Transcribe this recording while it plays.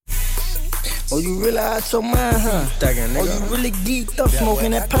Oh, you really out your mind, huh? Oh, you really geeked up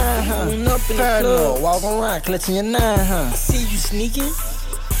smoking that pine, huh? Up in the club, walking around clutching your nine, huh? See you sneaking?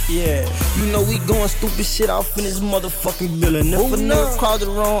 Yeah, you know we going stupid shit off in this motherfucking building. If a nigga cross the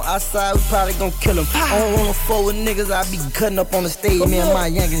road outside, we probably gon' kill him. I don't wanna fuck with niggas, I be cutting up on the stage. Me and my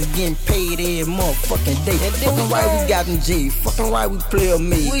youngins getting paid every motherfucking day. Fucking right, we got them J. Fucking right, we play a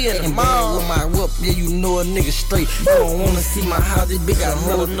me. We in the mall with my whip, yeah, you know a nigga straight. You don't wanna see my house, this bitch got a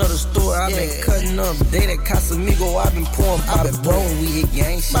whole nother story. I been cutting up, day that Casamigo, I been pouring, I been blowing, we hit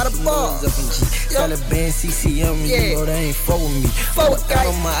gang shit. By the bar, Taliban, CCM, you know they ain't fuck with me. Fuck out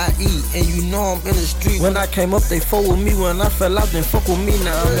on my IE, and you know I'm in the street. When I came up, they fuck with me. When I fell out, then fuck with me.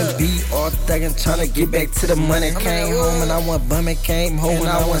 Now I'm in BR thuggin', tryna get back to the money. Came home and I went bumming, came home and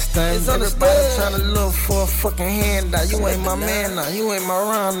I went stunning. Everybody tryna look for a fucking handout. You ain't my man now, you ain't my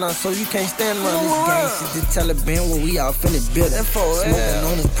round now, so you can't stand around this gang shit. The Taliban when we out in the building. Smoking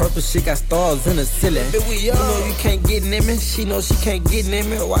on this purple shit, got stars in the ceiling. You know you can't get near me, she know she can't get near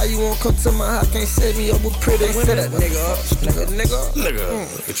me. Why you won't come to my house, can't set me up with pretty? Set that nigga up,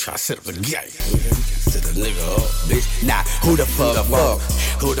 nigga. Try to set up a gang. Set a nigga up, bitch. Nah, who the fuck wrong?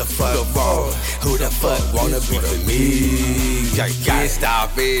 Who the fuck wrong? Who the fuck wanna be with me? Can't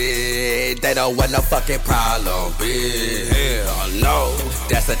stop it. They don't want no fucking problem, bitch. Hell no.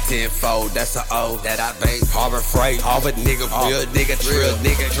 That's a 10-fold, that's a O that I bang. Harbor Freight, Harvard nigga, real nigga, trill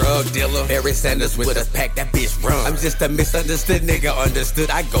nigga, drug dealer. Barry Sanders with a pack, that bitch run. I'm just a misunderstood nigga, understood,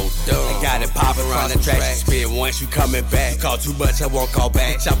 I go dumb. I got it poppin' around the track, spin once you coming back. Call too much, I won't call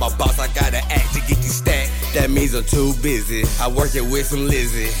back. I'm my boss, I gotta act to get these stacks. That means I'm too busy. I work it with some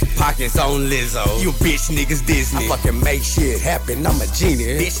Lizzie. Pockets on Lizzo. You bitch niggas Disney. I fucking make shit happen, I'm a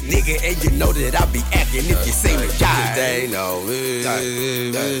genius. Bitch nigga, and you know that I be acting if you see me die. They know it's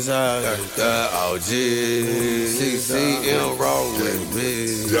the OG. CCM rolling,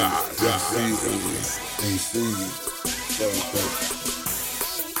 bitch.